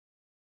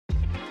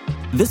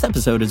This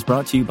episode is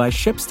brought to you by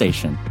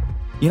ShipStation.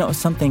 You know,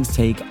 some things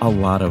take a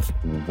lot of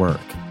work,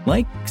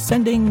 like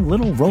sending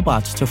little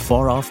robots to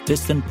far-off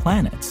distant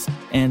planets.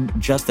 And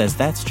just as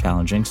that's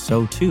challenging,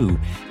 so too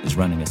is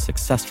running a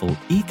successful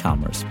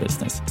e-commerce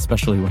business,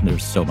 especially when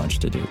there's so much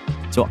to do.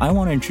 So I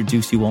want to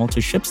introduce you all to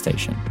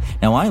ShipStation.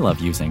 Now, I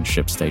love using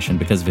ShipStation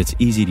because of its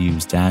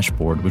easy-to-use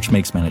dashboard, which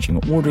makes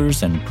managing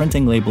orders and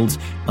printing labels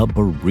a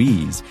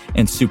breeze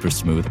and super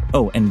smooth.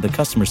 Oh, and the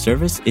customer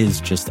service is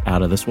just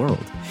out of this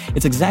world.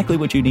 It's exactly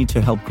what you need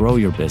to help grow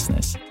your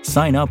business.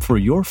 Sign up for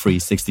your free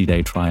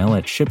 60-day trial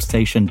at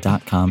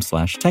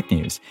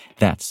shipstation.com/technews.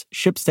 That's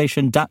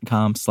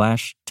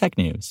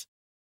shipstation.com/technews.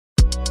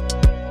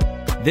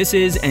 This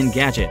is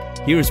Engadget.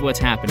 Here's what's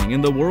happening in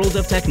the world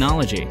of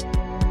technology.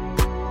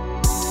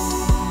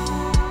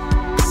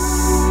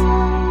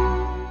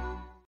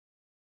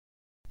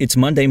 It's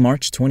Monday,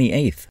 March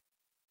 28th.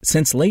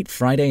 Since late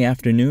Friday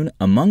afternoon,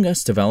 Among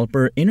Us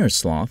developer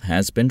Innersloth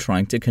has been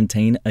trying to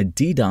contain a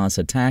DDoS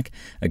attack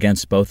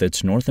against both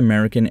its North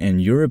American and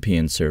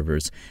European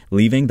servers,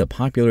 leaving the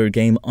popular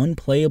game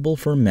unplayable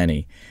for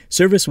many.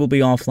 Service will be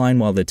offline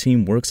while the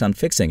team works on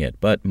fixing it,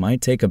 but might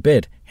take a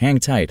bit. Hang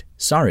tight.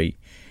 Sorry,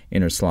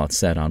 Innersloth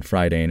said on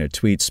Friday in a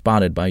tweet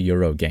spotted by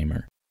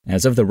Eurogamer.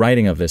 As of the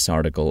writing of this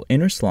article,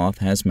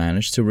 Innersloth has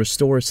managed to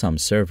restore some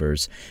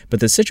servers,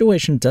 but the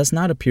situation does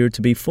not appear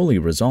to be fully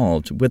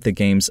resolved, with the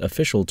game's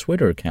official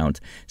Twitter account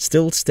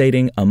still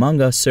stating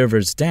Among Us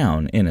servers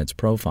down in its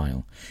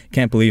profile.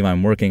 Can't believe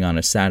I'm working on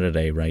a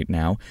Saturday right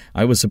now.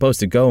 I was supposed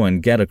to go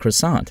and get a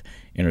croissant,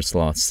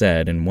 Innersloth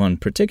said in one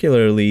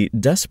particularly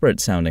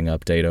desperate-sounding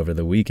update over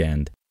the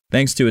weekend.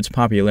 Thanks to its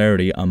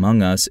popularity,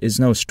 Among Us is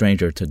no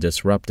stranger to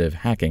disruptive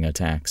hacking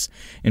attacks.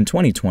 In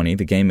 2020,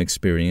 the game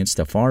experienced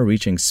a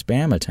far-reaching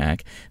spam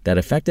attack that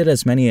affected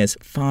as many as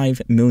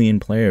 5 million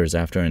players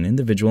after an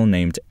individual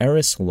named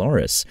Eris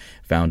Loris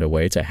found a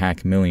way to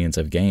hack millions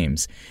of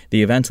games.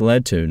 The event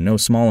led to no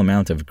small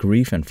amount of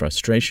grief and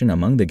frustration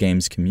among the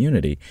game's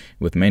community,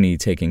 with many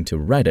taking to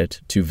Reddit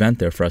to vent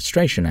their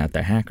frustration at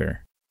the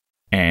hacker.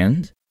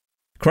 And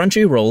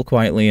Crunchyroll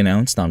quietly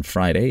announced on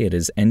Friday it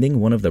is ending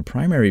one of the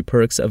primary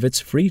perks of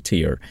its free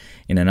tier.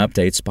 In an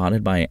update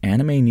spotted by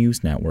Anime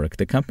News Network,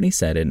 the company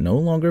said it no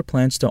longer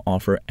plans to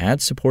offer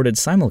ad-supported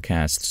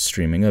simulcast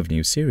streaming of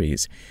new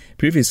series.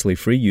 Previously,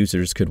 free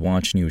users could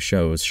watch new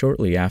shows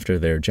shortly after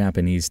their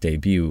Japanese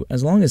debut,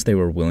 as long as they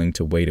were willing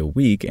to wait a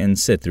week and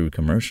sit through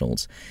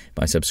commercials.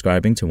 By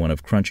subscribing to one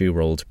of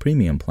Crunchyroll's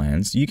premium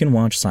plans, you can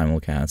watch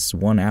simulcasts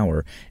 1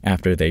 hour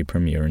after they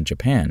premiere in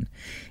Japan.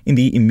 In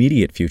the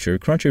immediate future,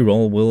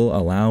 Crunchyroll will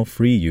allow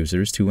free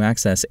users to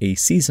access a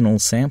seasonal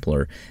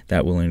sampler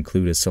that will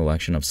include a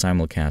selection of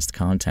simulcast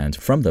content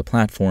from the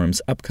platform's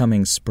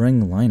upcoming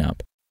spring lineup.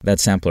 That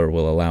sampler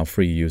will allow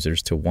free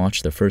users to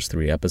watch the first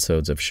 3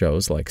 episodes of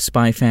shows like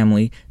Spy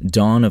Family,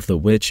 Dawn of the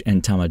Witch,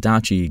 and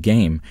Tamagotchi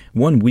Game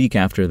 1 week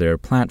after their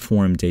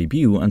platform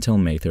debut until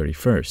May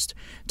 31st.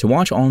 To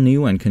watch all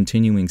new and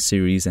continuing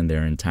series in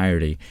their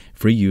entirety,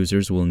 free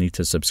users will need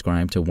to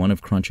subscribe to one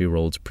of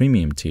Crunchyroll's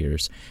premium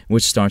tiers,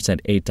 which starts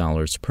at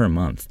 $8 per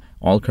month.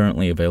 All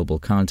currently available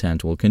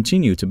content will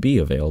continue to be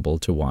available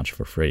to watch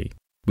for free.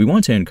 We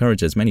want to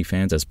encourage as many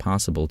fans as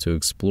possible to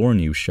explore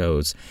new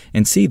shows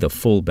and see the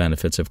full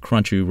benefits of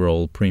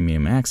Crunchyroll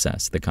Premium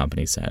Access, the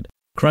company said.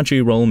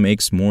 Crunchyroll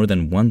makes more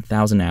than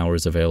 1,000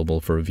 hours available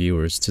for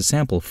viewers to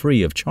sample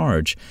free of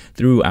charge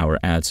through our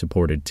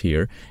ad-supported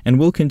tier and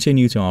will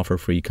continue to offer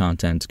free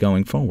content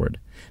going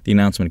forward. The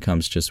announcement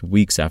comes just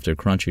weeks after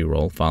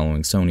Crunchyroll,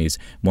 following Sony's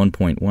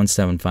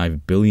 $1.175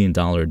 billion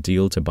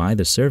deal to buy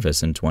the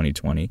service in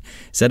 2020,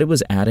 said it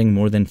was adding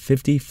more than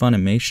 50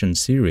 Funimation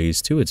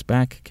series to its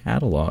back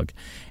catalog,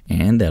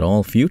 and that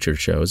all future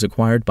shows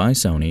acquired by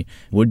Sony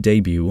would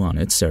debut on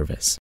its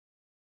service.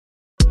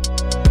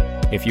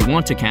 If you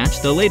want to catch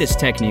the latest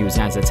tech news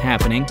as it's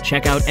happening,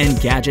 check out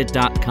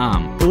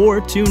Engadget.com or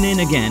tune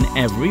in again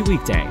every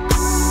weekday.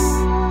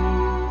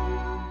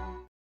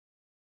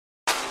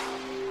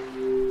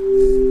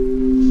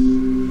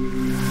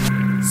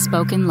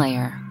 Spoken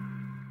Layer.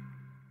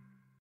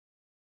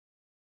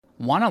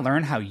 Want to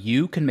learn how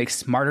you can make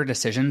smarter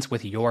decisions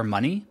with your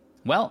money?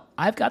 Well,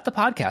 I've got the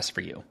podcast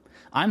for you.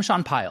 I'm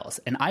Sean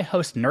Piles, and I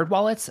host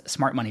NerdWallet's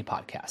Smart Money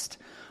Podcast.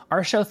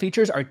 Our show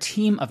features our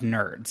team of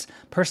nerds,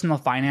 personal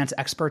finance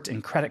experts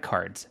in credit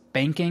cards,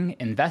 banking,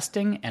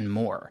 investing, and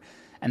more.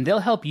 And they'll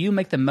help you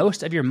make the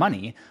most of your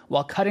money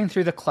while cutting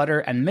through the clutter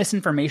and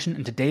misinformation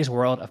in today's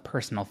world of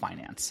personal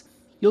finance.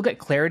 You'll get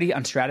clarity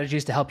on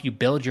strategies to help you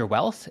build your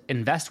wealth,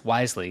 invest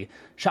wisely,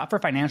 shop for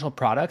financial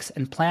products,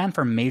 and plan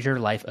for major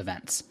life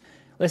events.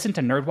 Listen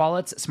to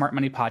NerdWallet's Smart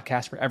Money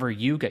Podcast wherever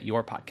you get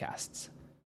your podcasts.